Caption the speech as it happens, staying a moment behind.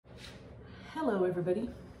Hello everybody,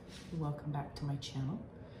 welcome back to my channel.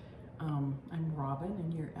 I'm Robin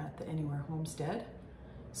and you're at the Anywhere Homestead.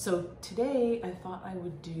 So today I thought I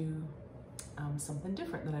would do something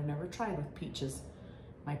different that I've never tried with peaches.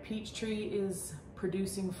 My peach tree is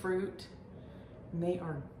producing fruit and they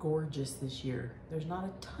are gorgeous this year. There's not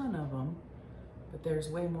a ton of them, but there's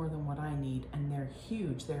way more than what I need, and they're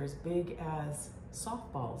huge. They're as big as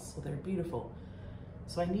softballs, so they're beautiful.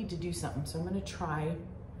 So I need to do something, so I'm gonna try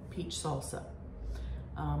peach salsa.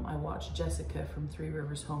 I watched Jessica from Three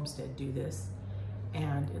Rivers Homestead do this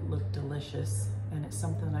and it looked delicious, and it's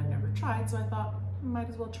something I've never tried, so I thought I might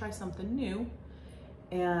as well try something new.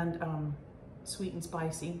 And sweet and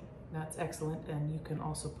spicy, that's excellent. And you can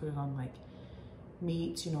also put it on like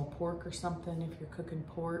meats, you know, pork or something if you're cooking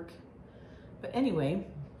pork. But anyway,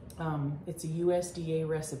 it's a USDA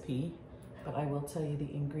recipe, but I will tell you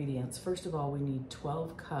the ingredients. First of all, we need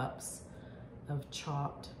 12 cups of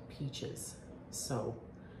chopped peaches. So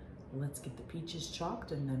let's get the peaches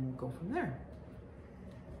chopped and then we'll go from there.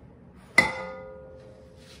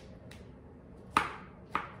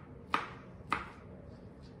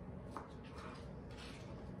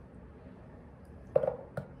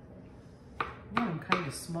 Now I'm kind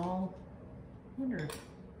of small. I wonder if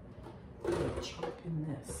I'm gonna chop in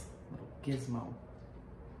this little gizmo.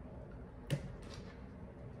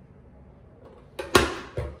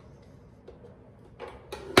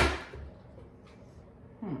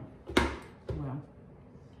 Well,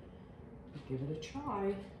 give it a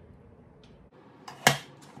try.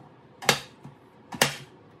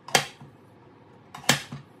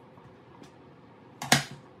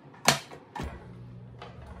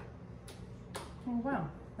 Oh wow,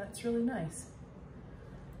 that's really nice.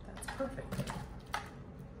 That's perfect.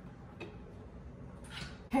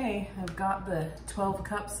 Okay, I've got the 12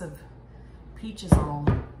 cups of peaches all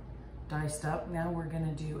diced up. Now we're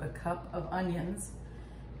gonna do a cup of onions.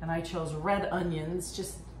 And I chose red onions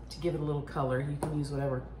just to give it a little color. You can use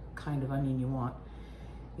whatever kind of onion you want.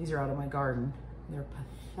 These are out of my garden. They're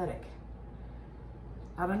pathetic.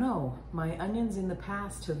 I don't know, my onions in the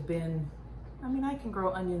past have been, I mean, I can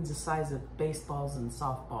grow onions the size of baseballs and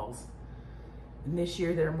softballs. And this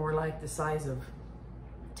year they're more like the size of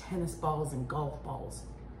tennis balls and golf balls.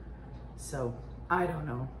 So I don't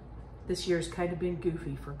know. This year's kind of been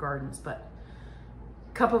goofy for gardens, but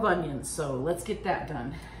cup of onions, so let's get that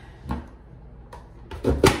done.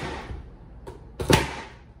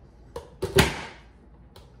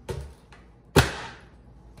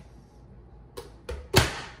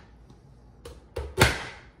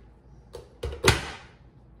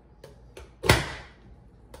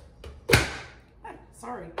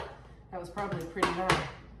 Sorry, that was probably pretty loud.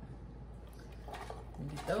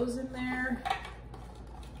 Get those in there.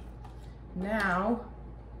 Now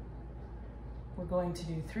we're going to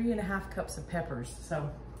do 3.5 cups of peppers. So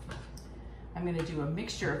I'm going to do a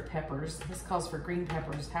mixture of peppers. This calls for green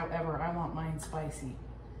peppers. However, I want mine spicy.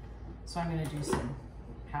 So I'm going to do some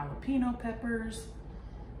jalapeno peppers,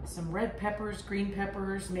 some red peppers, green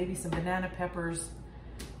peppers, maybe some banana peppers.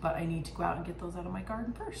 But I need to go out and get those out of my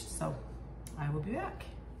garden first. So I will be back.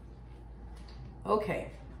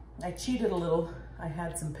 Okay, I cheated a little. I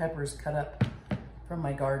had some peppers cut up from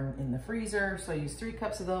my garden in the freezer. So I used 3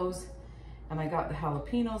 cups of those. And I got the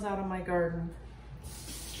jalapenos out of my garden.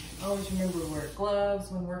 Always remember to wear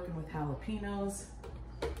gloves when working with jalapenos.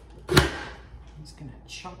 I'm just gonna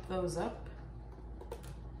chop those up.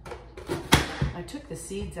 I took the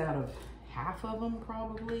seeds out of half of them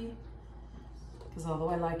probably, because although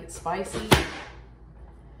I like it spicy,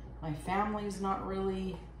 my family's not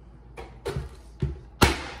really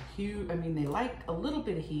huge. I mean, they like a little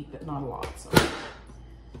bit of heat, but not a lot. So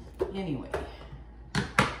anyway,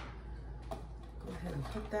 and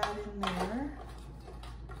put that in there.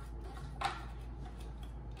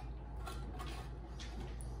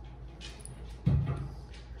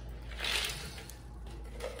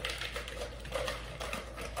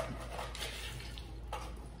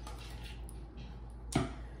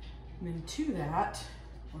 And then to that,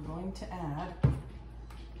 we're going to add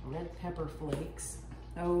red pepper flakes.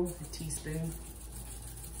 Oh, a teaspoon.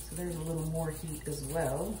 So there's a little more heat as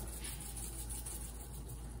well.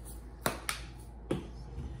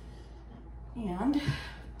 And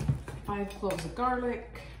 5 cloves of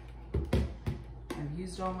garlic. I've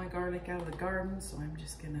used all my garlic out of the garden, so I'm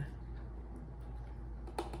just gonna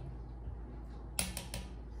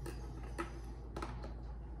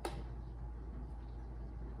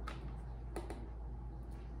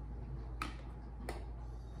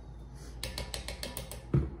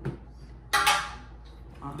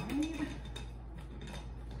add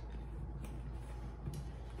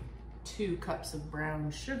 2 cups of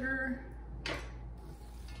brown sugar.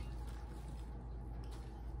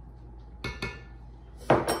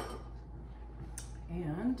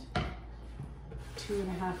 and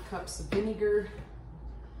 2.5 cups of vinegar.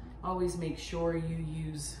 Always make sure you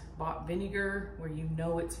use bought vinegar where you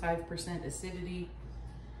know it's 5% acidity.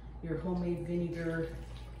 Your homemade vinegar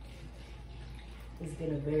is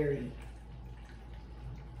going to vary.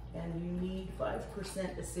 And you need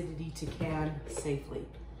 5% acidity to can safely.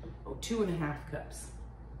 Oh, 2.5 cups.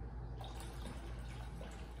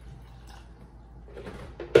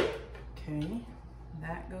 Okay,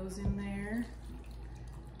 that goes in there.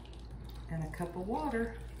 And a cup of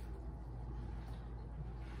water.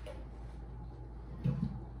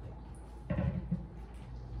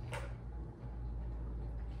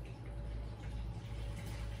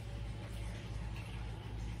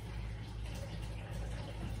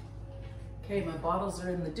 Okay, my bottles are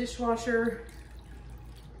in the dishwasher,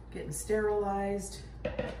 getting sterilized.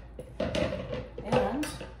 And I'm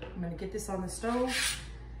gonna get this on the stove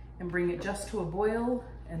and bring it just to a boil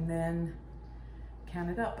and then can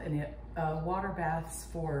it up. And it water baths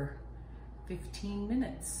for 15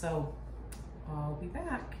 minutes. So I'll be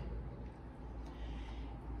back.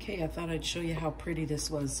 Okay, I thought I'd show you how pretty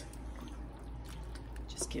this was.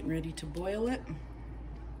 Just getting ready to boil it.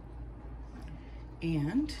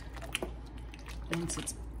 And once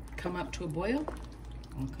it's come up to a boil,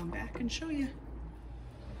 I'll come back and show you.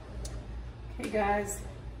 Okay guys,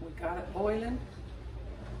 we got it boiling.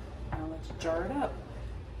 Now let's jar it up.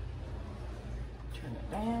 Turn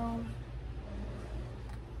it down.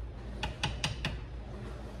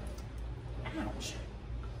 Ouch.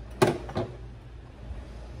 That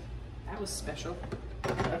was special.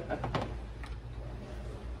 Gonna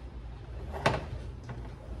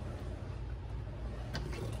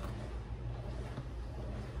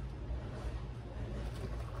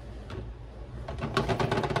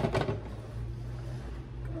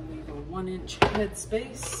leave a 1-inch head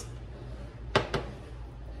space.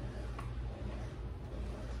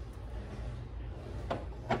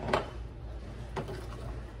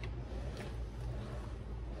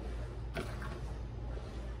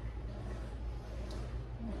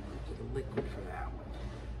 Liquid for that one.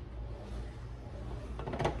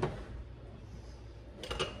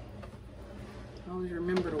 Always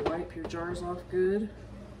remember to wipe your jars off good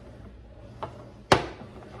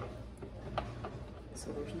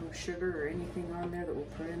so there's no sugar or anything on there that will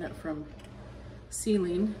prevent it from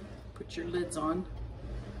sealing. Put your lids on.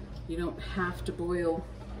 You don't have to boil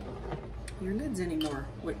your lids anymore,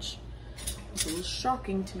 which was a little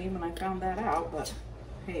shocking to me when I found that out, but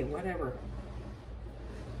hey, whatever.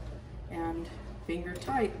 And finger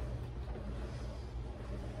tight.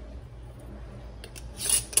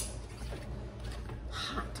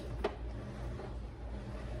 Hot.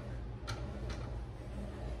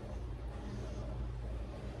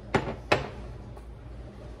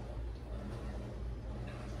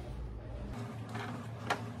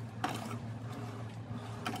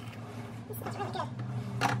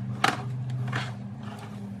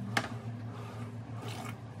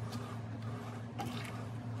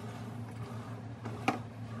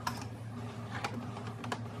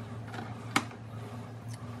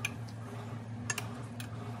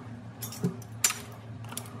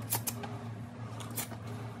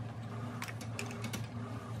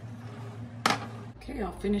 Okay,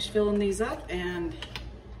 I'll finish filling these up and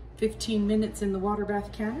 15 minutes in the water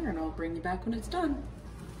bath canner and I'll bring you back when it's done.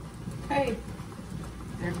 Okay,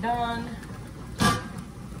 they're done.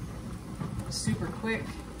 Super quick.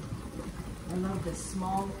 I love this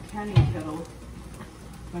small canning kettle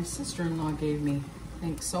my sister-in-law gave me.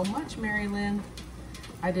 Thanks so much, Mary Lynn.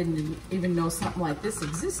 I didn't even know something like this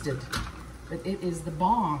existed, but it is the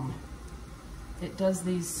bomb. It does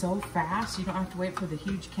these so fast, you don't have to wait for the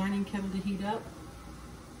huge canning kettle to heat up.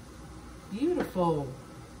 Beautiful.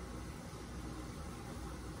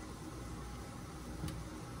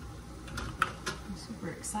 I'm super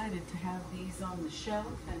excited to have these on the shelf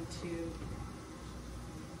and to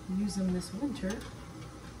use them this winter.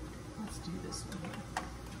 Let's do this one here.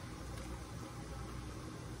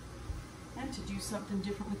 And to do something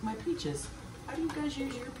different with my peaches. How do you guys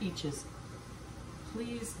use your peaches?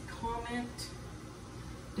 Please comment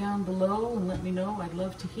down below and let me know. I'd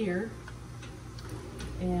love to hear.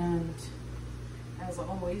 And as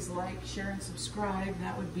always, like, share, and subscribe.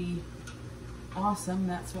 That would be awesome.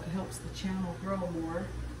 That's what helps the channel grow more.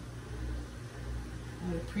 I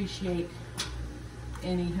would appreciate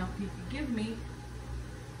any help you could give me.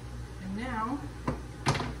 And now,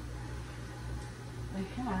 I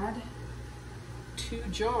had 2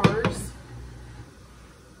 jars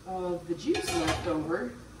of the juice left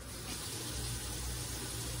over.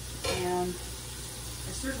 And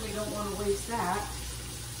I certainly don't want to waste that.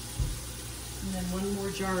 And then 1 more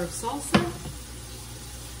jar of salsa.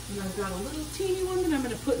 And I've got a little teeny one that I'm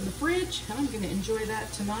going to put in the fridge, and I'm going to enjoy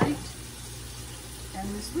that tonight and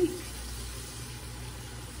this week.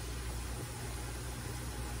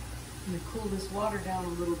 I'm going to cool this water down a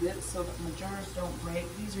little bit so that my jars don't break.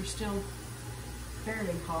 These are still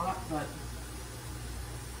fairly hot, but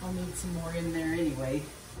I'll need some more in there anyway.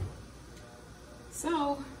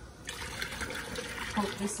 So,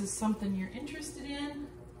 hope this is something you're interested in,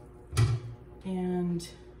 and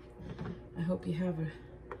I hope you have the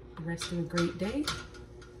rest of a great day,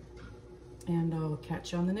 and I'll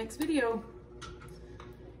catch you on the next video.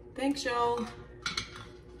 Thanks, y'all.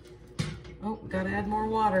 Oh, gotta add more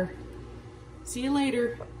water. See you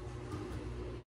later.